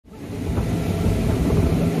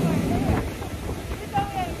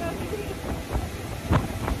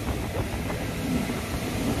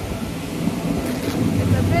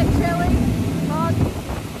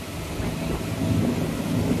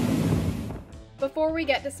Before we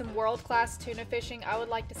get to some world-class tuna fishing, I would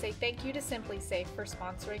like to say thank you to Simply Safe for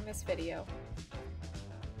sponsoring this video.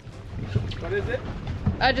 What is it?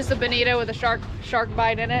 Just a bonito with a shark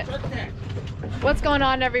bite in it. What's going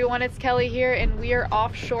on, everyone? It's Kelly here, and we are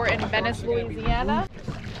offshore in Venice, Louisiana.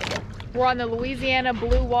 We're on the Louisiana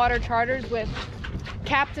Blue Water Charters with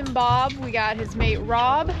Captain Bob. We got his mate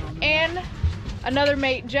Rob and another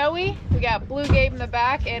mate Joey. We got Blue Gabe in the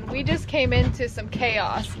back, and we just came into some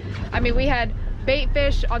chaos. I mean, we had bait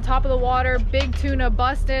fish on top of the water, big tuna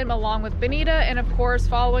busted along with bonita, and of course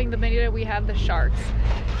following the bonita we have the sharks.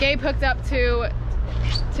 Gabe hooked up to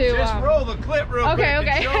just roll the clip real quick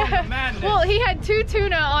and show him the madness. Well, he had 2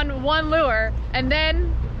 tuna on 1 lure, and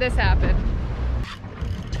then this happened.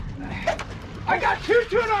 I got 2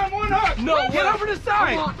 tuna on 1 hook. No, get over the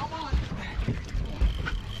side. Come on.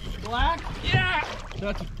 Black? Yeah.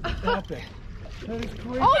 That's epic. That is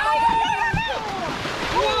crazy. Oh my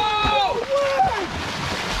Whoa! God!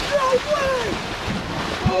 No way!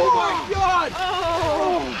 Oh my God!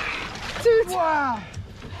 Oh! Dude. Wow!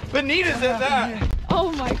 Bonita's at that.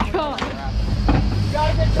 Oh my God! You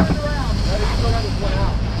gotta get turned around.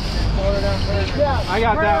 Yeah, I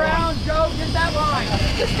got turn that around, Joe. Get that line.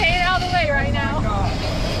 Just staying out of the way right now.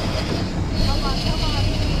 Come on.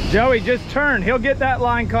 Joey, just turn. He'll get that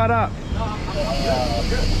line caught up.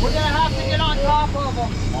 We're gonna have to get on top of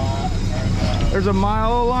them. There's a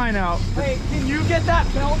mile of line out. Hey, can you get that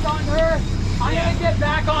belt on her? I'm gonna get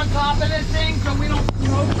back on top of this thing so we don't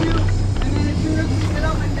smoke you. And then as soon as we get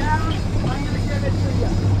up and down, I'm gonna give it to you.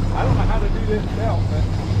 I don't know how to do this belt, but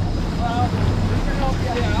Well, we can help you.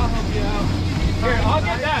 yeah, I'll help you out. Here, I'll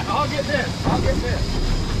get that. I'll get this. I'll get this.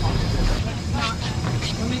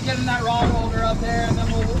 Let me get in that rod holder up there and then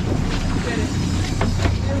we'll get it.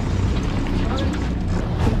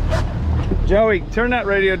 Joey, turn that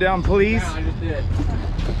radio down, please. Yeah, I just did.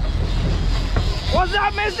 What's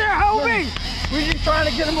up, Mr. Hobie? We're just trying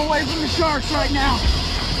to get him away from the sharks right now.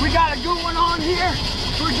 We got a good one on here.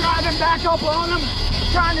 We're driving back up on him,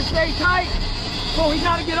 trying to stay tight. But we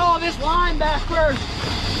got to get all this line back first.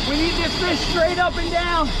 We need this fish straight up and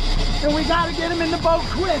down. And we got to get him in the boat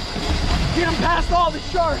quick. Get him past all the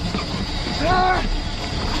sharks.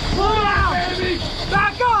 Slow down, baby.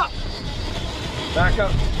 Back up. Back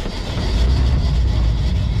up.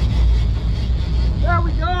 There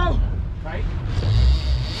we go. Right.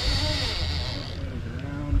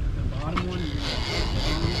 Around the bottom one.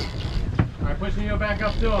 All right, push Neo back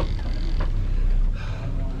up to him.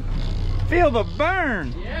 Feel the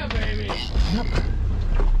burn. Yeah, baby.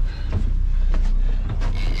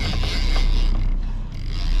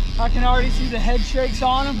 I can already see the head shakes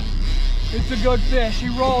on him. It's a good fish. He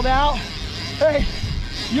rolled out. Hey,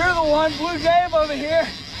 you're the one, Blue Gabe over here.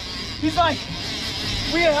 He's like,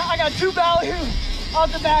 I got 2 ballyhoo out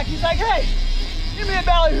the back. He's like, hey, give me a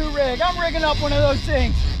ballyhoo rig. I'm rigging up one of those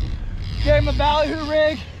things. Gave him a ballyhoo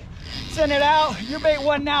rig, sent it out. Your bait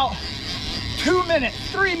wasn't out 2 minutes,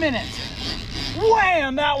 3 minutes.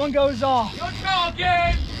 Wham, that one goes off. Good call,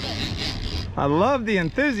 Gabe. I love the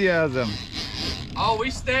enthusiasm. Oh, we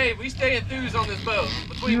stay enthused on this boat.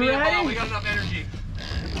 Between You me and ready? Bob, we got enough energy.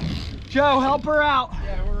 Joe, help her out.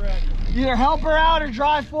 Yeah, we're ready. Either help her out or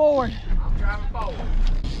drive forward. I'm driving forward.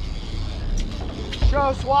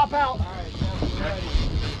 Joe, swap out. All right, yeah,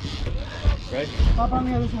 ready. Ready? Up on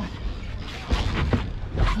the other side.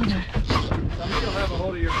 Okay. Somebody will have a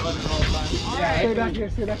hold of your button all the time. Yeah, stay back here,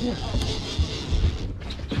 stay back here.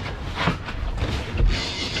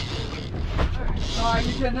 All right,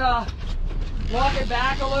 you can walk it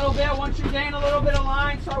back a little bit. Once you gain a little bit of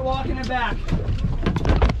line, start walking it back.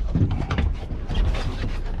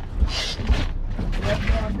 Yep,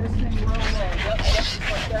 this thing real low. Yep, just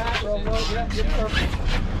like that, real low. Yep, you're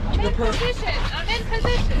perfect. I'm in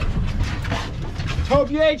position. Hope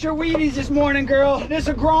you ate your Wheaties this morning, girl. This is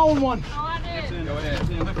a grown one. Oh, I did. Go ahead.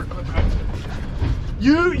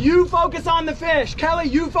 You focus on the fish. Kelly,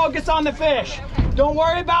 you focus on the fish. Okay. Don't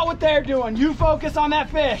worry about what they're doing. You focus on that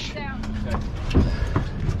fish. Down.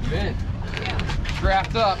 Ben, Yeah.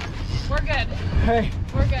 strapped up. We're good. Hey,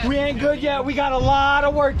 We're good. we ain't good yet. We got a lot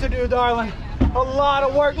of work to do, darling. A lot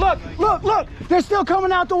of work. Look, look, look. They're still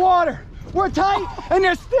coming out the water. We're tight, and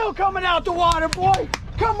they're still coming out the water, boy.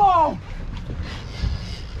 Come on.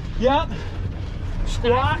 Yep.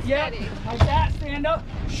 Squat, Nice and yep. steady. Like that, stand up.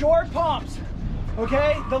 Short pumps,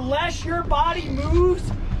 okay? The less your body moves,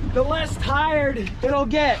 the less tired it'll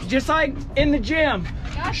get. Just like in the gym.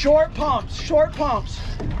 Gotcha. Short pumps, short pumps.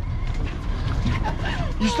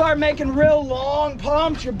 You start making real long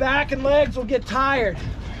pumps, your back and legs will get tired.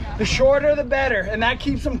 The shorter, the better, and that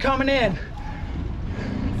keeps them coming in. He's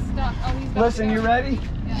stuck. Oh, he's about Listen, to go. you ready?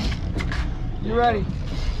 Yeah. You ready?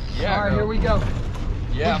 Yeah. All right, here we go.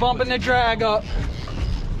 Yeah. We're bumping the drag up.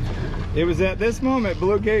 It was at this moment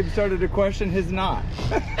Blue Gabe started to question his knot.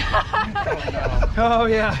 Oh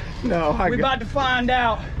yeah. No, We're about to find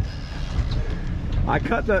out.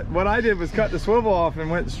 What I did was cut the swivel off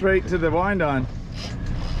and went straight to the wind on.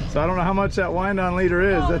 So I don't know how much that wind on leader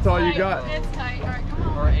is. That's all you got. It's tight. All right, come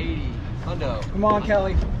on. Or 80. Oh no. Come on,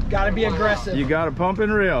 Kelly. Gotta be aggressive. You got to pump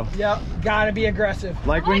and reel. Yep, gotta be aggressive.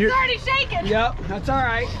 Like when you're already shaking. Yep, that's all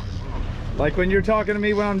right. like when you're talking to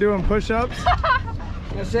me when I'm doing push-ups.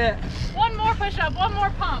 That's it. One more push up, one more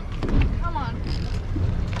pump. Come on.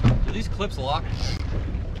 Are these clips locked?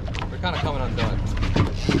 They're kind of coming undone.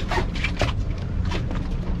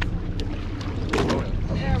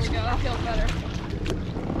 There we go. That feels better.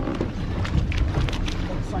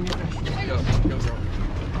 Go, go, girl.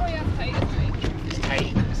 Oh yeah, it's tight. It's tight. It's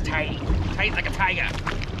tight. It's tight. Tight like a tiger.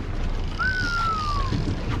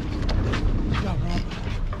 Good job, Rob.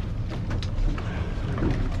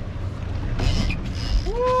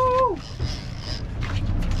 Woo!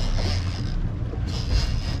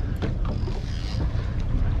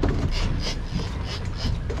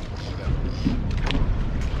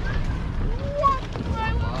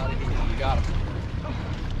 You got him.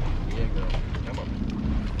 Yeah, girl. Come on.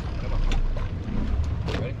 Come on.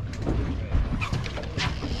 Ready?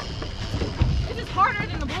 This is harder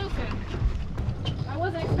than the bluefin. I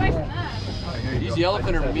wasn't expecting that. These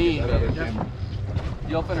yellowfin are mean, man.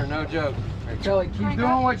 Yellowfin are no joke. Kelly, keep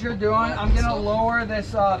doing what you're doing. I'm gonna lower this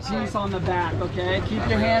piece on the back, okay? Keep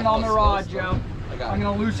your hand on the rod, Joe. I'm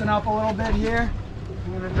gonna loosen up a little bit here.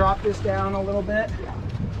 I'm gonna drop this down a little bit.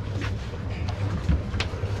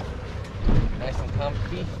 Nice and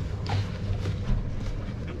comfy.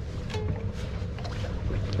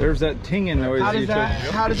 There's that tinging noise. How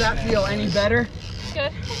does that feel? Any better?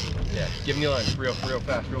 Good. Yeah, give me a line. Real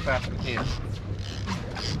fast if we can.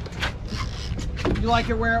 You like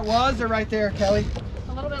it where it was or right there, Kelly?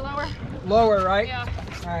 A little bit lower. Lower, right? Yeah.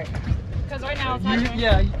 All right. Because right now it's hard.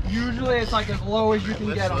 Yeah, usually it's like as low as you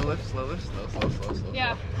can get them. Slow.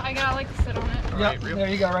 Yeah, I like to sit on it. Yep, there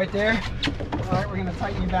you go, right there. All right, we're gonna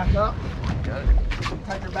tighten you back up. Got it.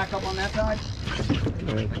 Tighten her back up on that side.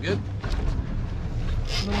 Good.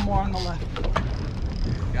 A little more on the left.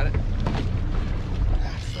 Got it.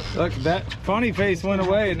 Look, that funny face went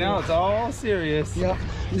away and now it's all serious. Yep,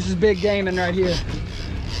 this is big gaming right here.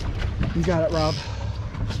 You got it, Rob.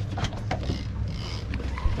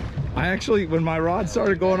 I actually, when my rod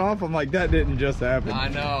started going off, I'm like, that didn't just happen. I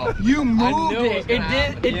know. You moved knew it was it. gonna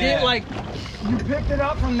happen. It did like, you picked it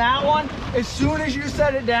up from that one. As soon as you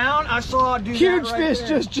set it down, I saw it do Huge that right fish there.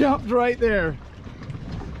 just jumped right there.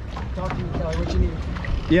 Talk to me, Kelly, what you need?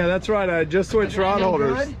 Yeah, that's right. I just switched rod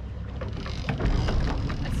holders. Good?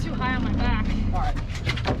 It's too high on my back. All right,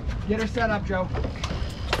 get her set up, Joe.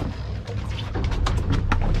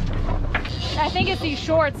 I think it's these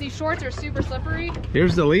shorts. These shorts are super slippery.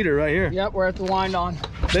 Here's the leader right here. Yep, we're at the wind on.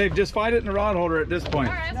 Dave, just fight it in the rod holder at this point.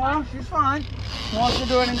 All right, that's No, fine. she's fine. Once we're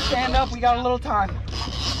doing it in stand up, we got a little time.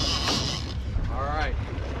 All right.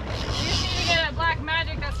 We just need to get a black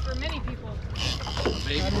magic that's for many people.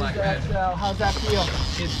 Baby black That's, magic. how's that feel?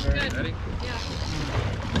 It's Good. ready. Yeah.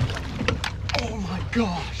 Oh my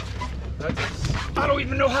gosh. That's I don't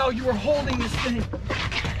even know how you were holding this thing.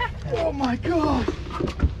 Oh my gosh.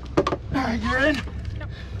 All right, you're in?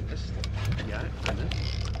 You got it.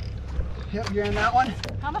 Yep, you're in that one.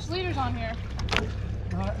 How much leader's on here?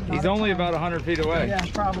 He's only about 100 feet away. Yeah,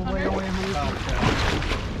 probably only a minute.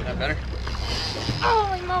 That better?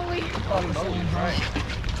 Holy moly.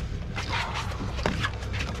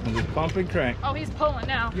 And just pump and crank. Oh, he's pulling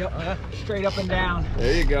now. Yep, straight up and down.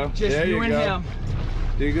 There you go. Just there you you and go. him.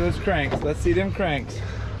 Do those cranks. Let's see them cranks.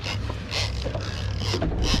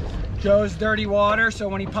 Joe's dirty water, so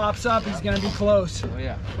when he pops up, he's gonna be close. Oh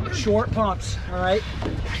yeah. Short pumps, all right?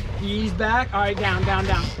 Ease back. All right, down, down,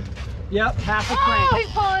 down. Yep, half a Oh, crank.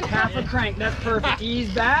 he's pulling. Half a crank, that's perfect.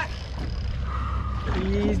 Ease back.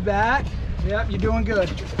 Ease back. Yep, you're doing good.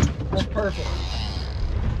 That's perfect.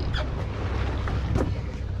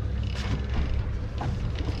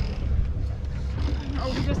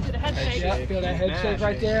 Oh, we just did a head shake. Yep, feel that head shake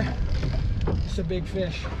right there? It's a big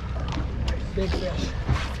fish. Big fish.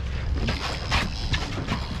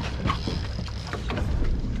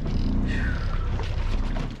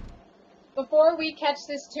 Before we catch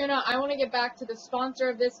this tuna, I want to get back to the sponsor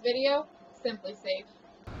of this video, Simply Safe.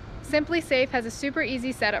 Simply Safe has a super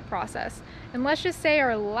easy setup process, and let's just say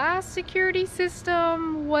our last security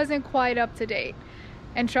system wasn't quite up to date.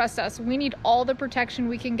 And trust us, we need all the protection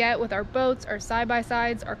we can get with our boats, our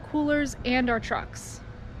side-by-sides, our coolers, and our trucks.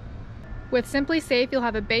 With Simply Safe, you'll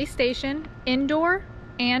have a base station, indoor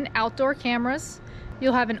and outdoor cameras.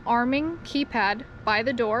 You'll have an arming keypad by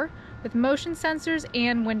the door with motion sensors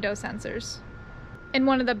and window sensors. And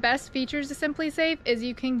one of the best features of Simply Safe is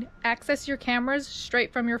you can access your cameras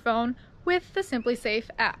straight from your phone with the Simply Safe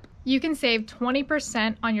app. You can save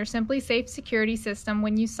 20% on your Simply Safe security system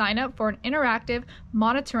when you sign up for an interactive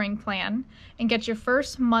monitoring plan and get your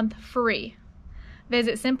first month free.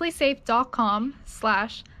 Visit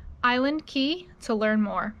simplysafe.com/islandkey to learn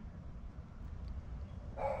more.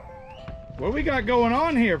 What we got going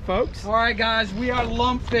on here, folks? All right, guys, we are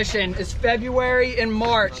lump fishing. It's February and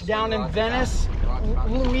March down in Venice,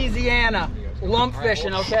 Louisiana. Lump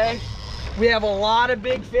fishing, okay? We have a lot of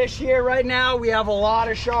big fish here right now. We have a lot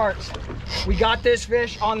of sharks. We got this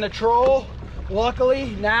fish on the troll.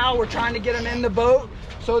 Luckily, now we're trying to get them in the boat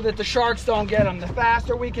so that the sharks don't get them. The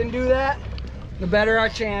faster we can do that, the better our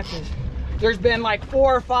chances. There's been like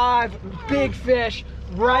 4 or 5 big fish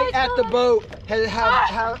right at the boat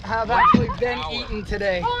have actually been eaten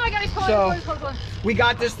today. Oh my God, he's pulling, So pulling. we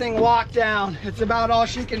got this thing locked down. It's about all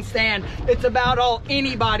she can stand. It's about all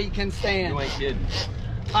anybody can stand. You ain't kidding.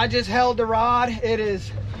 I just held the rod. It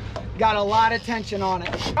is got a lot of tension on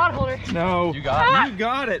it. Rod holder. No. You got You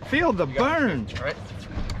got it. Feel the burn. it. Right.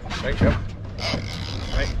 Right, go.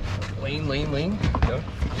 Right. Lean, lean, lean. Go.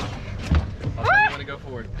 I'll tell you when to go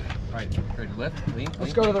forward. Right. Ready to lift. Lean.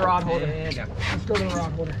 Let's go to the rod holder. And down. Let's go to the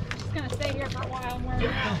rod holder. Just gonna stay here for a while and worry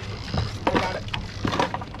about I got it.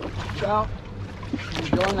 Watch out.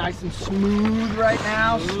 You're going nice and smooth right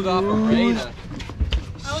now. Smooth operator.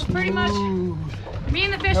 I was pretty much, Smooth. me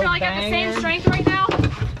and the fish No are like at the same bangers. strength right now.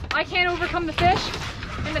 I can't overcome the fish,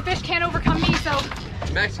 and the fish can't overcome me, so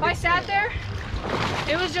if Mexican I sat there,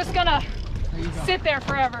 it was just gonna sit there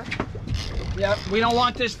forever. Yep, we don't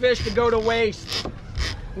want this fish to go to waste.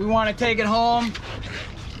 We want to take it home,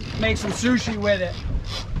 make some sushi with it.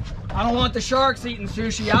 I don't want the sharks eating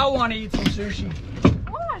sushi. I want to eat some sushi.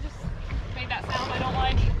 Oh, I just made that sound I don't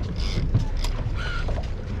like.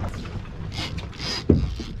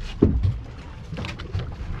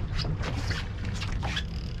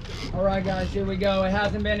 All right, guys, here we go. It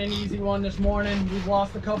hasn't been an easy one this morning. We've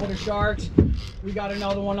lost a couple to sharks. We got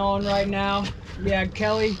another one on right now. We had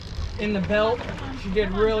Kelly in the belt. She did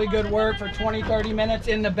really good work for 20, 30 minutes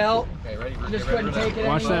in the belt. Okay, ready? Just couldn't take it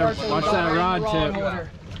Watch anymore. that- so we watch got that her in the rod tip. holder.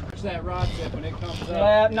 Watch that rod tip when it comes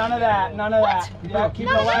Yeah, none of that, none of that. Yeah, keep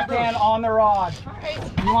your left hand on the rod. All right,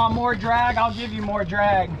 You want more drag? I'll give you more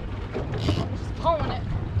drag. just pulling it.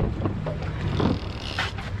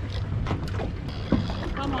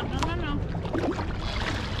 Come on, no.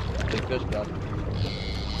 Big fish, God.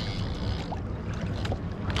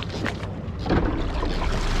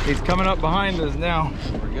 He's coming up behind us now.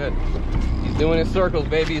 We're good. He's doing his circles,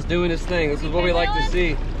 baby. He's doing his thing. This is what we like to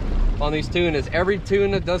see on these tunas. Every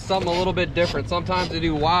tuna does something a little bit different. Sometimes they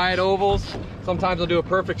do wide ovals. Sometimes they'll do a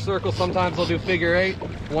perfect circle. Sometimes they'll do figure 8.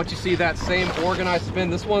 Once you see that same organized spin,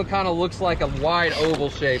 this one kind of looks like a wide oval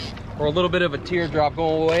shape or a little bit of a teardrop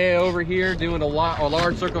going way over here, doing a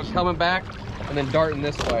large circle, coming back, and then darting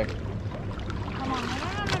this way. Come on, no.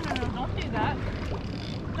 Don't do that.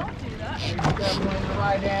 Don't do that. Definitely the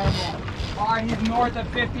right animal. All right, he's north of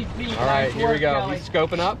 50 feet. All right, Nice here we work, go. Kelly. He's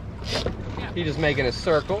scoping up. He's just making a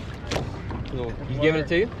circle. He's giving it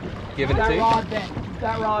to you. Giving it Keep to that you. rod bent. Keep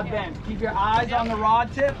that rod bent. Keep your eyes on the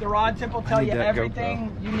rod tip. The rod tip will tell need you that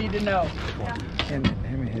everything you need to know. Him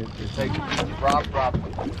hit this. Take Rob.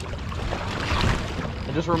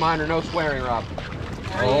 And just a reminder, no swearing, Rob.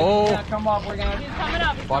 There he is. Oh. He's gonna come up. We're gonna He's coming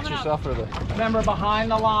up. He's Watch coming yourself for the remember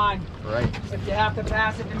behind the line. right. If you have to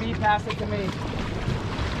pass it to me, pass it to me. Up.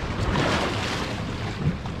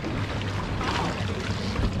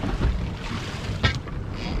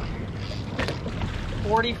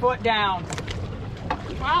 40 foot down.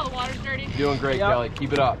 Up. Wow, the water's dirty. Doing great, Yep. Kelly.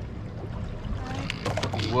 Keep it up.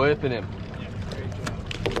 Whipping him.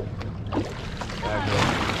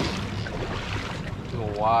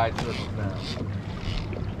 Doing wide circles now.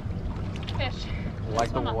 Fish. Like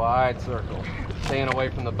the Come on. wide circle. Staying away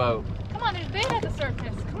from the boat. Come on, there's bait at the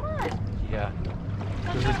surface. Come on. Yeah.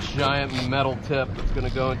 There's a giant metal tip that's gonna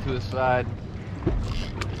go into the side.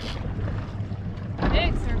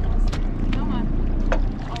 Big circles. Come on.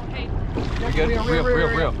 Oh, hey. You're good.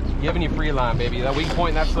 Real. Giving you free line, baby. That weak point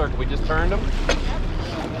in that circle. We just turned him.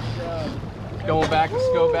 Going back to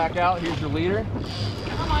scope back out. Here's your leader.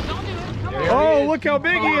 Come on, don't do it. Come on. There he Oh, is. look how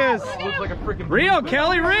big he is. Looks like a freaking Real,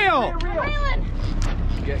 Kelly, real. Reeling.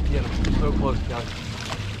 Get him. So close, Kelly.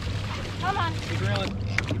 Come on.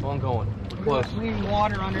 Keep on going. We're close. Clean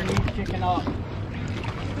water underneath kicking up.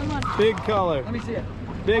 Come on. Big color. Let me see it.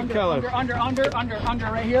 Big Under, color. Under,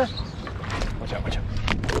 right here. Watch out, watch out.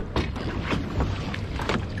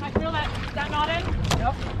 I feel that knot in.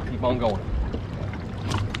 Yep. Keep on going.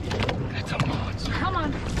 That's a monster. Come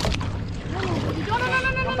on. No.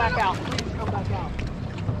 Come back out. Please come back out.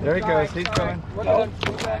 There he goes. He's coming. We're good.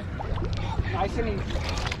 We're good. Nice and easy.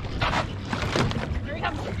 Here he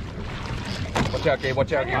comes. Watch out, Gabe.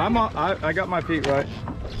 Watch out, Gabe. I got my feet right.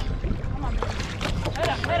 Come on. Head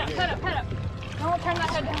up. Don't turn that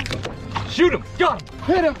head down. Shoot him. Got him.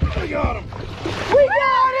 Hit him. We got him. We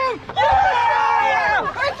got him!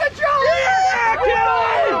 Yeah! It's a giant! Yeah,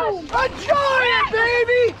 Kelly! A giant,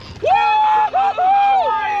 baby! Woo!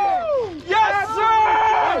 Yes, sir!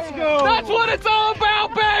 Let's go. That's what it's all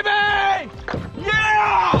about, baby!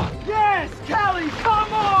 Yeah! Yes, Kelly,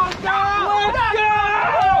 come on, girl! Let's go!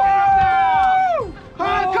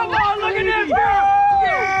 Oh, come on, look at this, girl!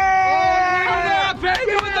 Yeah,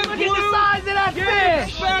 baby, with the Look blue at the size of that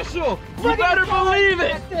fish! special. You Look at better the size believe of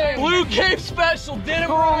it. that thing. Blue Cape special did it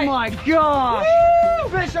Oh right. my gosh! Woo!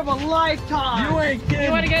 Fish of a lifetime! You ain't kidding.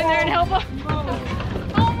 You want to get in there and help him? Oh my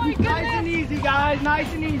Nice and goodness. easy, guys.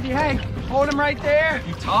 Nice and easy. Hey, hold him right there.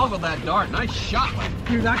 You toggled that dart. Nice shot.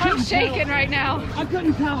 Dude, I I'm couldn't shaking right now. tell. I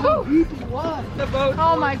couldn't tell how deep it was. The boat.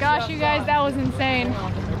 Oh my gosh, you guys, that was insane.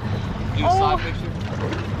 Do Oh. side picture.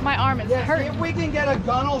 My arm is See hurting. if we can get a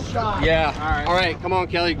gunnel shot. Yeah. All right. Come on,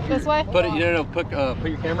 Kelly. This way? Put it. No. Put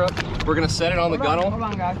your camera up. We're gonna set it on the Hold on, gunnel. hold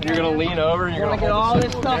on, guys. And you're gonna lean over. And You're you're gonna get hold all the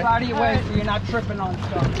this signal, stuff okay? out of your way so you're not tripping on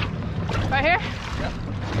stuff. Right here?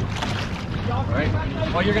 All right.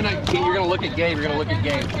 Well, you're gonna look at Gabe. You're gonna look at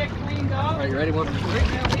Gabe. Get cleaned All up. right. You ready? 1, 2, 3.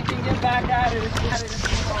 Then we can get back at it.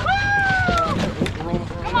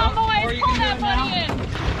 Come on, boys, pull that buddy in.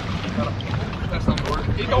 That's not gonna work.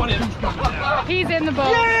 Keep going in. He's in the boat.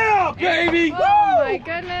 Yeah, baby. Oh my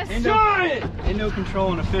goodness. Giant. Ain't no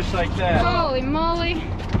controlling a fish like that. Holy moly.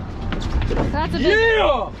 That's a big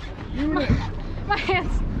Yeah. my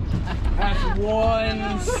hands. That's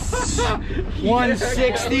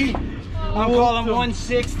 160. I'm calling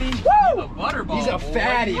 160. A butterball. He's a boy.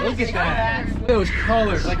 fatty. Look at that. Those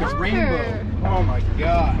colors like a rainbow. Oh my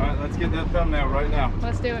God. All right, let's get that thumbnail right now.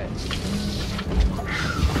 Let's do it.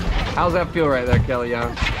 How's that feel right there, Kelly?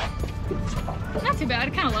 Yeah. Not too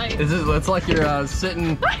bad, kind of light. It's like you're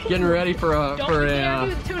sitting, getting ready for a Don't you dare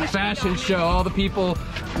do the tuna fashion shit show. All the people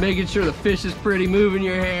making sure the fish is pretty, moving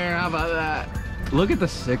your hair. How about that? Look at the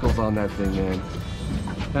sickles on that thing, man.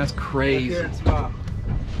 That's crazy.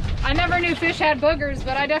 I never knew fish had boogers,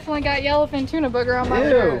 but I definitely got yellowfin tuna booger on my Ew,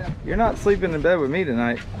 shirt. you're not sleeping in bed with me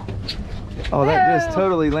tonight. Oh, that just Ew.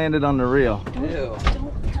 totally landed on the reel. Ew.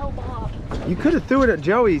 Don't tell Bob. You could have threw it at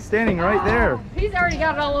Joey standing right there. He's already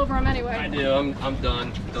got it all over him I anyway. do. I'm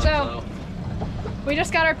done. So, we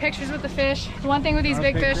just got our pictures with the fish. The one thing with these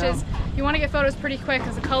big fish is you want to get photos pretty quick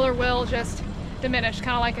because the color will just diminish,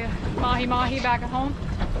 kind of like a mahi-mahi back at home.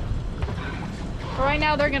 But right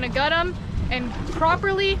now they're going to gut him and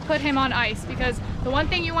properly put him on ice, because the one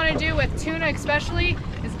thing you want to do with tuna especially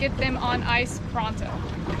is get them on ice pronto.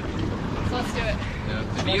 So let's do it. Yeah.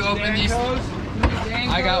 If you open these,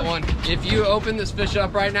 I got one. If you open this fish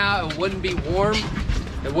up right now, it wouldn't be warm.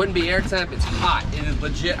 It wouldn't be air temp. It's hot. It is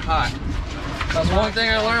legit hot. That's one thing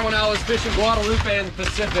I learned when I was fishing Guadalupe in the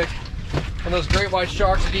Pacific. When those great white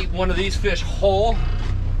sharks would eat one of these fish whole,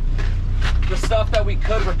 the stuff that we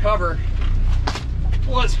could recover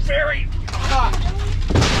was very hot.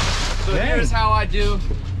 So here's how I do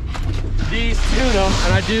these tuna,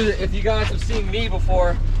 and I do, if you guys have seen me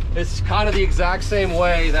before, it's kind of the exact same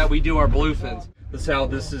way that we do our bluefins.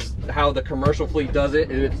 This is how the commercial fleet does it,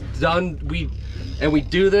 and it's done. We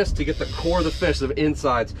do this to get the core of the fish, the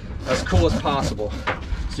insides, as cool as possible.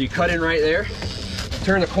 So you cut in right there,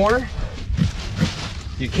 turn the corner.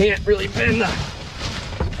 You can't really bend the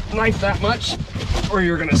knife that much, or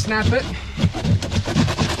you're gonna snap it.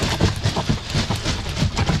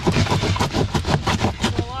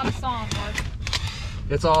 A lot of song work.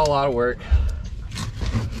 It's all a lot of work.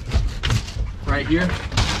 Right here,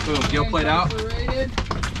 boom, gill plate out.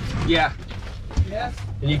 Yeah. Yes.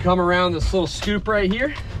 And you come around this little scoop right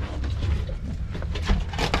here,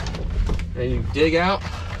 and you dig out,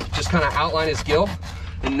 just kind of outline his gill.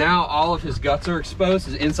 And now all of his guts are exposed,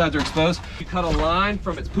 his insides are exposed. You cut a line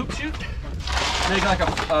from its poop chute, make like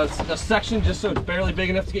a section just so it's barely big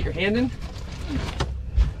enough to get your hand in.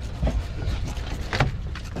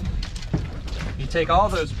 You take all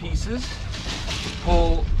those pieces,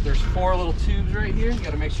 pull, there's 4 little tubes right here. You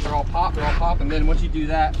gotta make sure they're all pop, and then once you do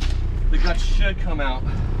that, the guts should come out.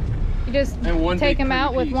 You just And one take big them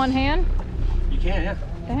out pretty with one piece. hand? You can, yeah.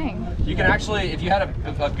 Dang. You can actually, if you had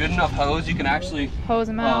a good enough hose, you can actually Hose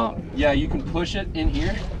them out. yeah, you can push it in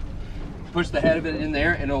here push the head of it in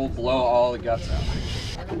there and it'll blow all the guts out.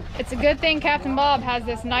 It's a good thing Captain Bob has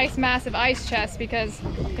this nice massive ice chest, because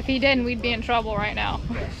if he didn't, we'd be in trouble right now.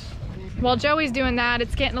 While Joey's doing that,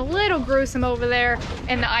 it's getting a little gruesome over there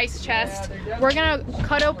in the ice chest. We're gonna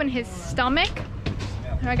cut open his stomach.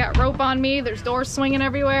 I got rope on me, there's doors swinging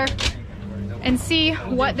everywhere, and see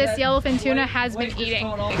what this yellowfin tuna has been eating.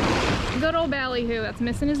 Good old ballyhoo, that's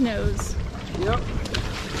missing his nose. Yep.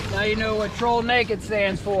 Now you know what Troll Naked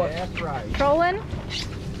stands for. That's right. Trolling,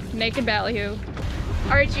 naked ballyhoo.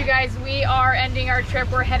 All right, you guys, we are ending our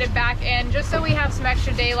trip. We're headed back in just so we have some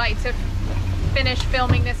extra daylight to finish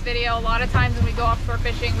filming this video. A lot of times when we go offshore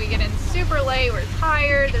fishing, we get in super late, we're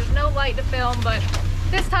tired, there's no light to film, but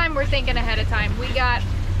this time we're thinking ahead of time. We got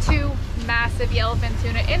 2 massive yellowfin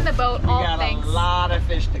tuna in the boat, all thanks. A lot of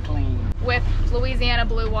fish to clean. With Louisiana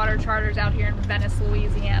Blue Water Charters out here in Venice,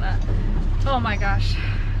 Louisiana. Oh my gosh,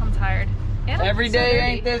 I'm tired. And Every day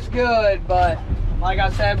ain't this good, but like I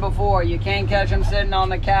said before, you can't catch them sitting on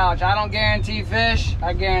the couch. I don't guarantee fish,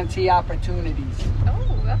 I guarantee opportunities.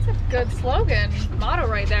 Oh, that's a good slogan, motto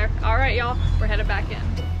right there. All right, y'all, we're headed back in.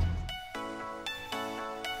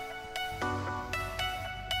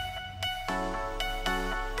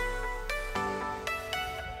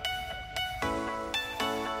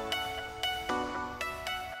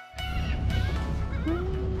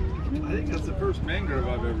 I think that's the first mangrove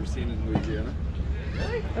I've ever seen in Louisiana.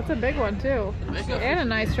 That's a big one too, and a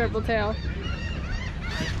nice triple tail.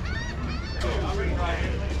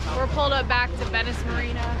 We're pulled up back to Venice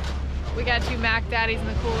Marina. We got 2 Mac Daddies in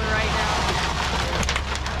the cooler right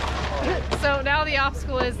now. So now the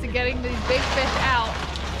obstacle is to getting these big fish out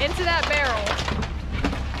into that barrel.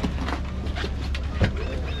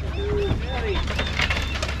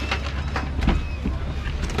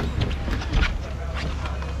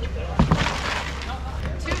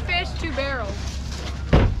 Two fish, 2 barrels.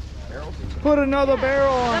 Put another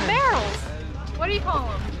barrel on The it. barrels. What do you call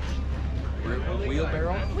them?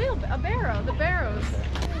 Wheelbarrow? A barrow. The barrows.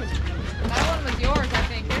 That one was yours, I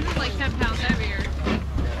think. Yours is like 10 pounds heavier.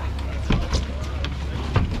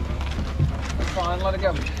 That's fine, let it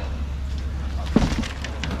go.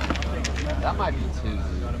 That might be 2.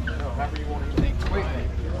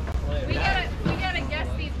 We gotta guess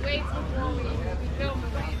these weights before we film the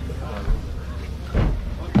weights.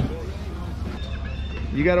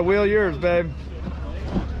 You gotta wheel yours, babe.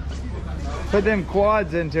 Put them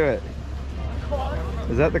quads into it.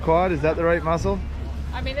 Is that the quad? Is that the right muscle?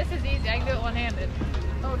 I mean, this is easy. I can do it one-handed.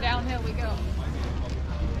 Oh, downhill we go.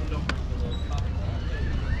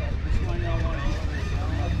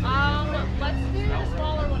 Let's do the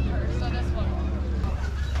smaller one first. So this one.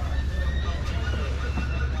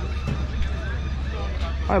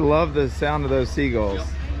 I love the sound of those seagulls.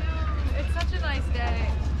 It's such a nice day.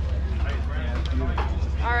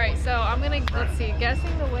 All right, so I'm gonna, let's see,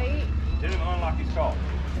 guessing the weight. Didn't unlock his call.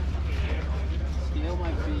 Steel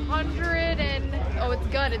might be 100 and, oh, it's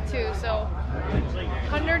gutted too, so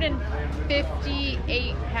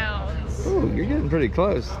 158 pounds. Ooh, you're getting pretty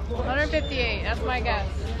close. 158, that's my guess.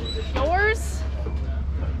 Yours?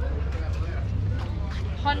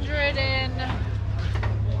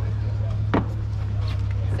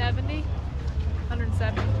 170?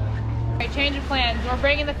 170. All right, change of plans. We're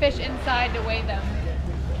bringing the fish inside to weigh them.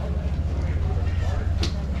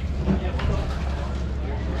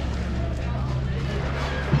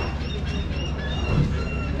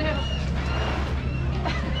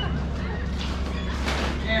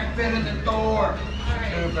 can't fit in the door.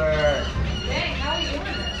 Super. Dang, how are you doing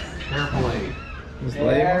this? Carefully. Just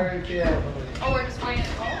lay it. Very carefully. Oh, we're just weighing it.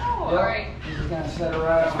 Oh, all right. You're just gonna set it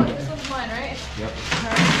right on This there. one's mine, right? Yep. All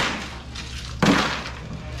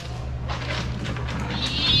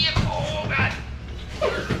right.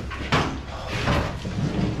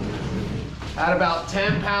 Had about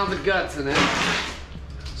 10 pounds of guts in it.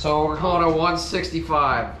 So we're calling it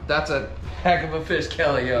 165. That's a heck of a fish,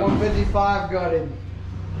 Kelly. 155 gutted.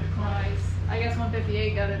 Nice. I guess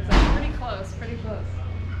 158 got it, so pretty close, pretty close.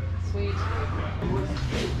 Sweet.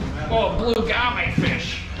 Oh, blue gummy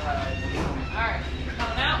fish. Alright,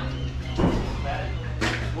 coming out.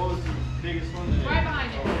 What was the biggest one? Right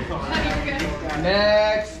behind you. You're good.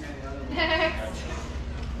 Next. Next.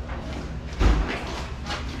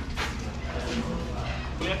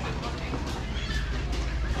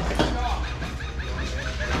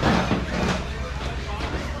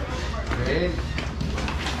 Okay.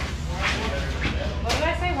 What did I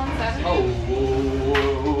say, 170? Oh.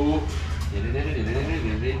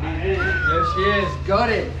 There she is.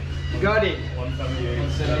 Gutted. Gutted.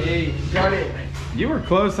 178. Gutted. You were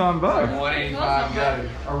close on both. 185 gutted,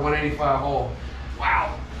 or 185 whole.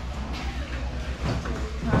 Wow.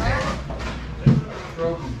 Alright.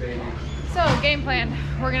 trophies, baby. So, game plan.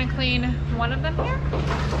 We're gonna clean one of them here,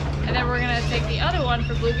 and then we're gonna take the other one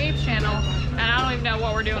for Blue Gabe's channel, and I don't even know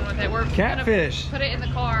what we're doing with it. We're Catfish. gonna put it in the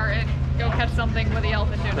car and go catch something with the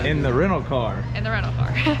elephant tuna. In the rental car. In the rental car.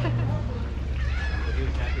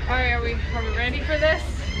 Alright, are we ready for this?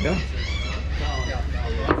 Yeah.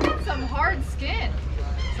 It's got some hard skin.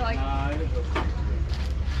 So like...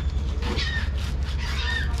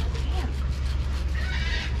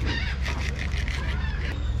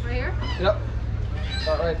 Right here? Yep.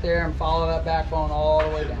 Start right there and follow that backbone all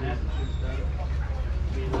the way down.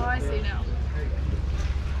 Oh, I see now.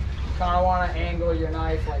 Kind of want to angle your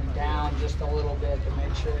knife like down just a little bit to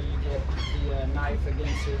make sure you get the knife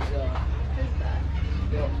against his back.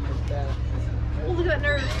 Oh, look at that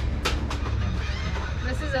nerve.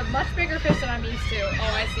 This is a much bigger fish than I'm used to.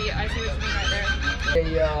 Oh, I see what you mean right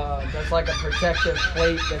there. That's like a protective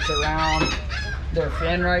plate that's around their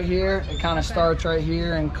fin right here. It kind of starts right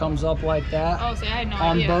here and comes up like that. Oh, see, I had no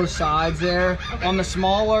on idea. both sides there. Okay. On the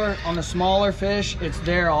smaller fish, it's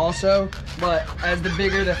there also. But as the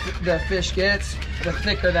bigger the fish gets, the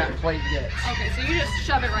thicker that plate gets. Okay, so you just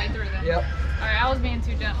shove it right through then. Yep. All right, I was being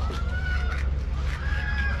too gentle.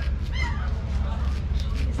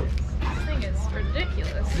 Jesus, this thing is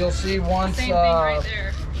ridiculous. You'll see once Same thing right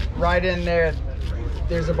there. right in there,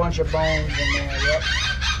 there's a bunch of bones in there. Yep.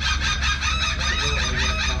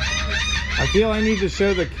 I feel I need to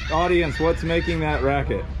show the audience what's making that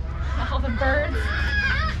racket. All the birds.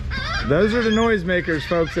 Those are the noise makers,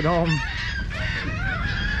 folks at home. Do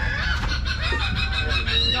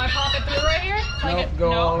I pop it through right here? Like Nope, go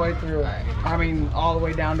no? all the way through. All right. I mean, all the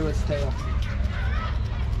way down to its tail.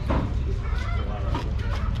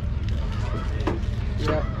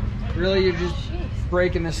 Yep. Really, you're just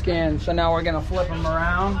breaking the skin. So now we're gonna flip him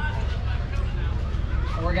around.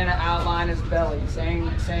 And we're gonna outline his belly. Same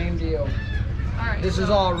deal. All right. This is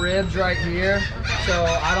all ribs right here. So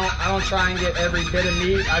I don't try and get every bit of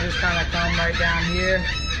meat. I just kind of come right down here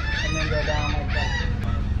and then go down like that.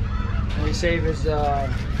 And we save his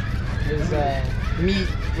meat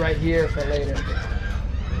right here for later.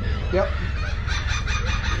 Yep.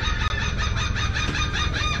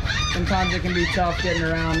 Sometimes it can be tough getting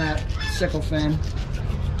around that sickle fin.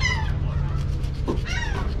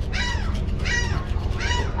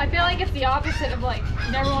 I feel like it's the opposite of like,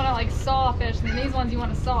 you never want to like saw a fish, and these ones you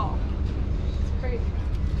want to saw. It's crazy.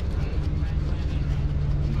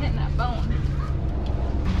 I'm hitting that bone.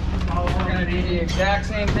 We're gonna do the exact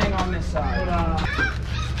same thing on this side.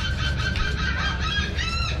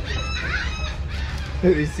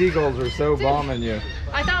 These seagulls are so bombing you.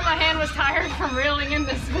 I thought my hand was tired from reeling in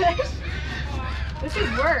this fish. This is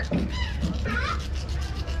work.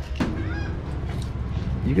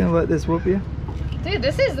 You gonna let this whoop you? Dude,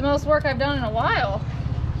 this is the most work I've done in a while.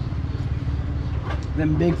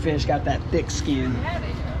 Them big fish got that thick skin. Yeah, they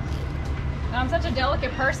do. And I'm such a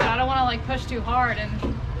delicate person. I don't want to like push too hard, and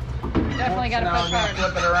definitely got to Now push we're hard.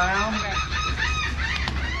 gonna flip it around. Okay.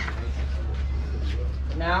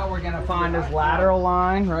 Now we're gonna find his lateral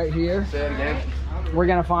line right here. Say it again. We're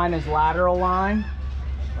gonna find his lateral line,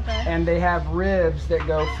 Okay. and they have ribs that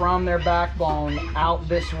go from their backbone out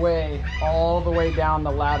this way, all the way down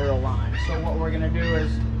the lateral line. So what we're gonna do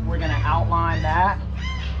is we're gonna outline that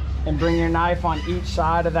and bring your knife on each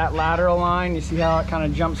side of that lateral line. You see how it kind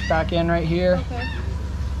of jumps back in right here? Okay.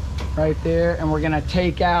 Right there, and we're gonna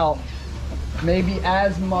take out maybe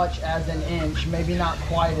as much as an inch, maybe not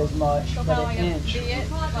quite as much, So but kind of an like inch.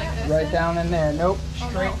 it like this. Right down in there. Nope, Oh,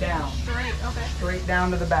 straight no. down. Straight. Okay. Straight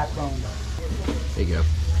down to the backbone. There you go.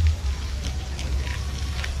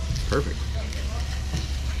 Perfect.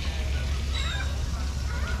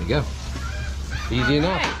 There you go. Easy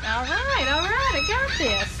enough. All right. I got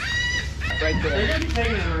this. Right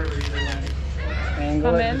there.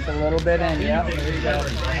 Angle Come it in. just a little bit in. Yep, there you go.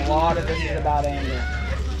 A lot of this is about angle.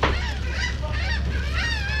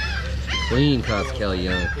 Clean cuts, Kelly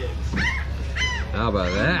Young. How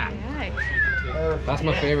about that? Okay. That's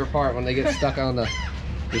my favorite part when they get stuck on the.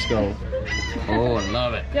 Just go. Oh, I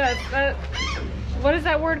love it. Yeah. What is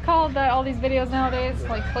that word called? That all these videos nowadays,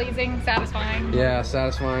 like pleasing, satisfying. Yeah,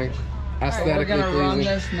 satisfying. We're Aesthetically gonna run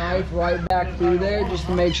pleasing. this knife right back through there just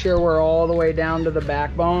to make sure we're all the way down to the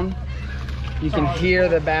backbone. You can hear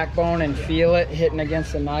the backbone and feel it hitting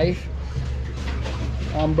against the knife.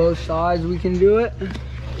 On both sides we can do it.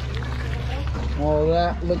 All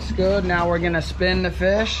that looks good. Now we're gonna spin the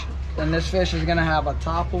fish. And this fish is gonna have a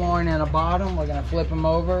top loin and a bottom. We're gonna flip them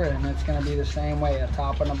over and it's gonna be the same way, a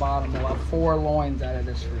top and a bottom. We'll have 4 loins out of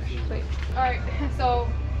this fish. Sweet. All right. So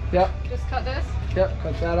Yep, just cut this. yep,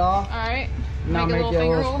 cut that off. All right. Now make you a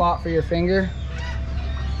finger little hole. spot for your finger.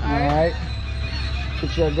 All All right. right.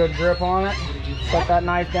 Get you a good grip on it. Set that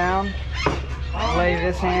knife down. Lay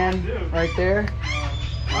this hand right there.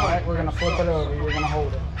 All right, we're gonna flip it over. You're gonna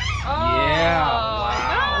hold it. Oh, Yeah,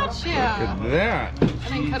 wow. Gotcha. Look at that. I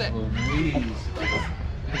didn't cut it.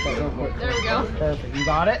 There we go. Perfect. You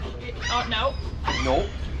got it? Oh, no. Nope.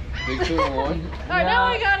 Big tuna one. I know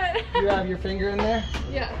I got it. You have your finger in there?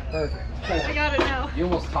 Yeah. Perfect. I got it now. You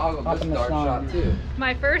almost toggled Up this in the dart sun. shot too.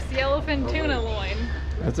 My first yellowfin tuna loin.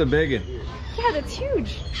 That's a big one. Yeah, that's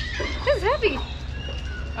huge. That's heavy.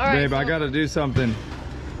 All right. Babe, I gotta do something.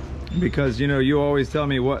 Because you know, you always tell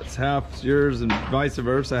me what's half yours and vice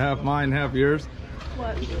versa, half mine, half yours.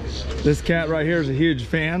 What? This cat right here is a huge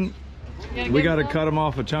fan. We got to cut him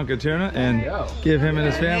off a chunk of tuna and give him and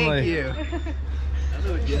his family.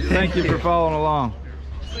 Thank you for following along.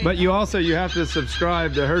 But you also, you have to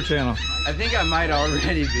subscribe to her channel. I think I might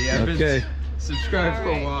already be. I've been subscribed for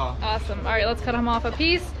a while. Awesome. All right, let's cut him off a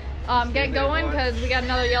piece. Get going because we got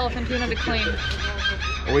another yellowfin tuna to clean.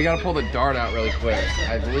 Well, we gotta pull the dart out really quick.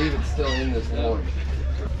 I believe it's still in this loin.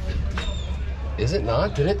 Is it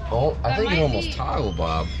not? Did it? Oh, I think it almost toggled,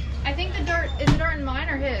 Bob. I think the dart, is the dart in mine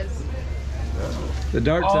or his? The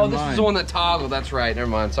dart's Oh, in this mine. is the one that toggled. That's right. Never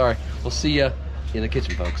mind. Sorry. We'll see ya in the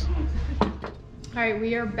kitchen, folks. All right,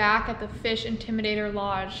 we are back at the Fish Intimidator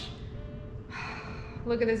Lodge.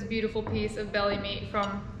 Look at this beautiful piece of belly meat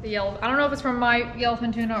from the yellow. I don't know if it's from my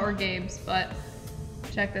yellowfin tuna or Gabe's, but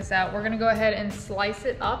check this out. We're gonna go ahead and slice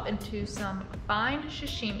it up into some fine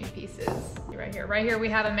sashimi pieces. Right here. Right here we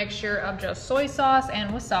have a mixture of just soy sauce and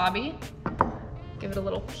wasabi. Give it a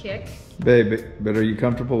little kick. Babe, but are you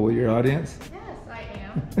comfortable with your audience? Yes, I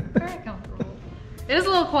am. Very comfortable. It is a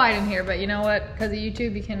little quiet in here, but you know what? Because of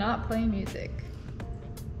YouTube, you cannot play music.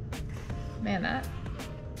 Man, that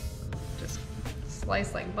just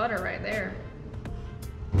sliced like butter right there.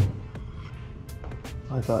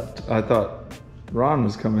 I thought Ron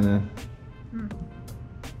was coming in.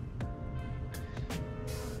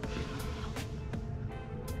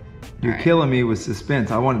 You're killing me with suspense.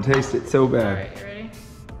 I want to taste it so bad. All right, you ready?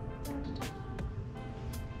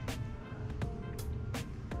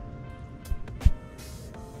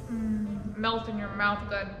 Melt in your mouth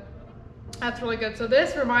good. That's really good. So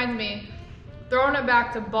this reminds me, throwing it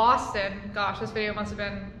back to Boston, gosh, this video must have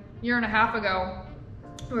been a year and a half ago.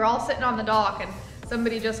 We were all sitting on the dock and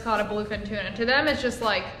somebody just caught a bluefin tuna. To them, it's just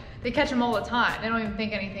like, they catch them all the time. They don't even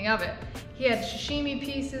think anything of it. He had sashimi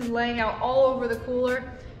pieces laying out all over the cooler.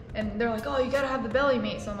 And they're like, oh, you gotta have the belly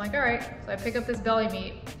meat. So I'm like, all right. So I pick up this belly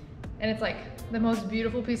meat and it's like the most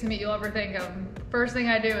beautiful piece of meat you'll ever think of. First thing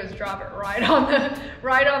I do is drop it right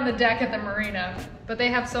on the deck at the marina. But they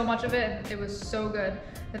have so much of it and it was so good.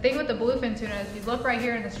 The thing with the bluefin tuna is if you look right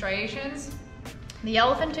here in the striations, the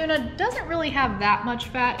yellowfin tuna doesn't really have that much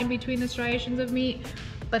fat in between the striations of meat,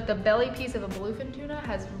 but the belly piece of a bluefin tuna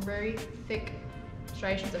has very thick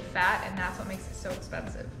striations of fat, and that's what makes it so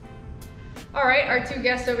expensive. All right, our two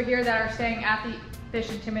guests over here that are staying at the Fish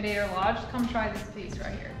Intimidator Lodge, come try this piece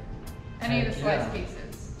right here. Any of the sliced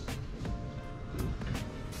pieces.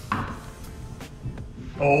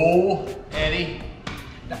 Oh, Eddie.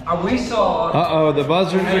 We saw. Uh-oh, the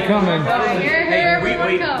buzzards are coming. Here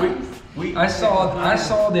everyone comes. I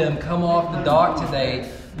saw them come off the dock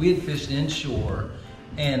today. We had fished inshore,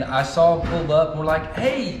 and I saw them pulled up. And we're like,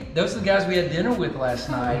 "Hey, those are the guys we had dinner with last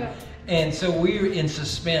night." And so we were in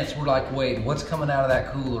suspense. We're like, "Wait, what's coming out of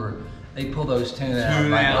that cooler?" They pull those tuna out.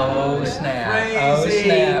 Like, oh snap! Crazy. Oh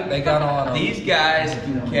snap! They got on them. These guys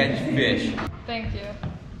can catch fish. Thank you.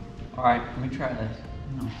 All right, let me try this.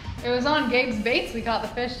 It was on Gabe's baits we caught the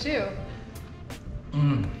fish too.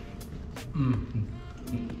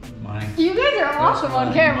 Mine. You guys are awesome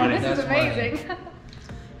on camera. Mine. This is That's mine. amazing.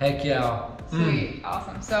 Heck yeah! Sweet,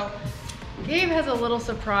 awesome. So Gabe has a little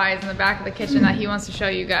surprise in the back of the kitchen that he wants to show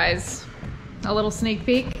you guys. A little sneak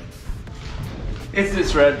peek. It's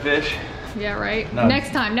this redfish. Yeah, right? No.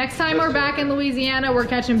 Next time we're back in Louisiana, we're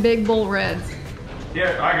catching big bull reds.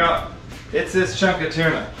 Here, I got. It's this chunk of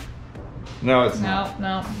tuna. No, it's not.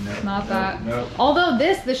 No, not that. no. Although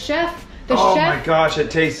the chef, Oh my gosh, it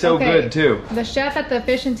tastes so Okay, good too. The chef at the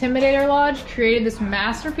Fish Intimidator Lodge created this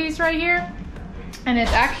masterpiece right here. And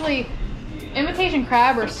it's actually imitation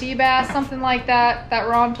crab or sea bass, something like that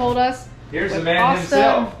Ron told us. Here's the With man pasta.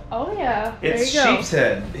 himself. Oh yeah, It's there you go. sheep's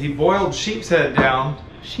head. He boiled sheep's head down.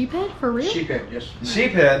 Sheephead, for real? Sheephead, yes.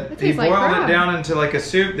 Sheep head. It He tastes like boiled crab. it down into like a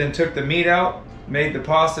soup, then took the meat out, made the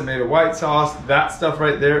pasta, made a white sauce. That stuff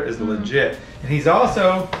right there is legit. And he's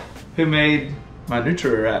also who made my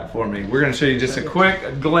Nutri wrap for me. We're gonna show you just a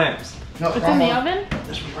quick glimpse. It's in the oven?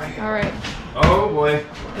 This one right here. All right. Oh boy. Is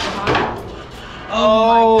it hot?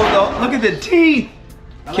 Oh, look at the teeth.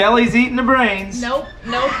 Kelly's eating the brains. Nope,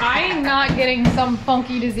 nope. I am not getting some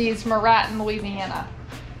funky disease from a rat in Louisiana.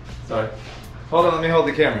 Sorry. Hold on, let me hold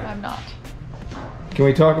the camera. I'm not. Can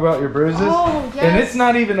we talk about your bruises? Oh, yes. And it's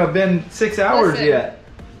not even been 6 hours Listen, yet.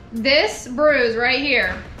 This bruise right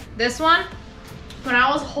here, this one, when I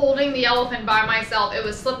was holding the elephant by myself, it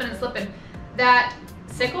was slipping and slipping. That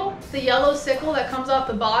sickle, the yellow sickle that comes off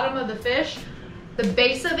the bottom of the fish, the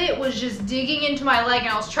base of it was just digging into my leg, and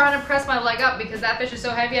I was trying to press my leg up because that fish is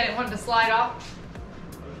so heavy I didn't want it to slide off.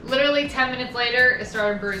 Literally 10 minutes later, it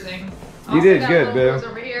started bruising. You did good, bruise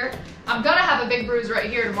over here. I'm gonna have a big bruise right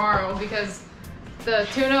here tomorrow because the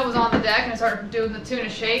tuna was on the deck and I started doing the tuna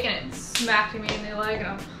shake and it smacked me in the leg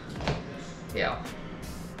and yeah.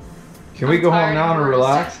 Can we go home now and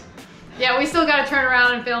relax? Yeah, we still gotta turn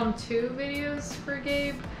around and film 2 videos for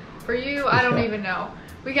Gabe. For you, I don't even know.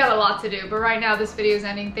 We got a lot to do, but right now this video is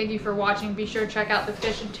ending. Thank you for watching. Be sure to check out the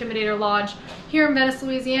Fish Intimidator Lodge here in Venice,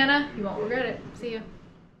 Louisiana. You won't regret it. See ya.